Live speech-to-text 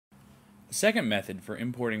The second method for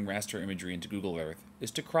importing raster imagery into Google Earth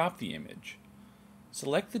is to crop the image.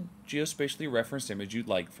 Select the geospatially referenced image you'd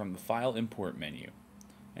like from the File Import menu,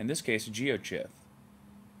 in this case GeoTIFF.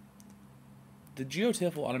 The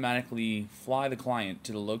GeoTIFF will automatically fly the client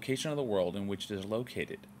to the location of the world in which it is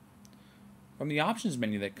located. From the options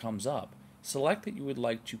menu that comes up, select that you would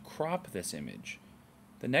like to crop this image.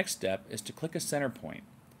 The next step is to click a center point.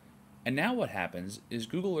 And now what happens is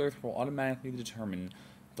Google Earth will automatically determine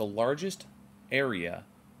the largest area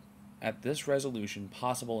at this resolution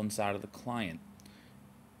possible inside of the client.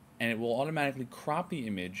 And it will automatically crop the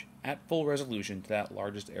image at full resolution to that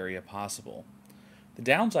largest area possible. The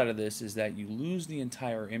downside of this is that you lose the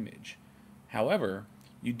entire image. However,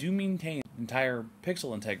 you do maintain the entire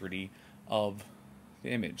pixel integrity of the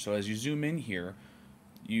image. So as you zoom in here,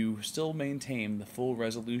 you still maintain the full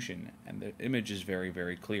resolution and the image is very,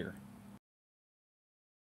 very clear.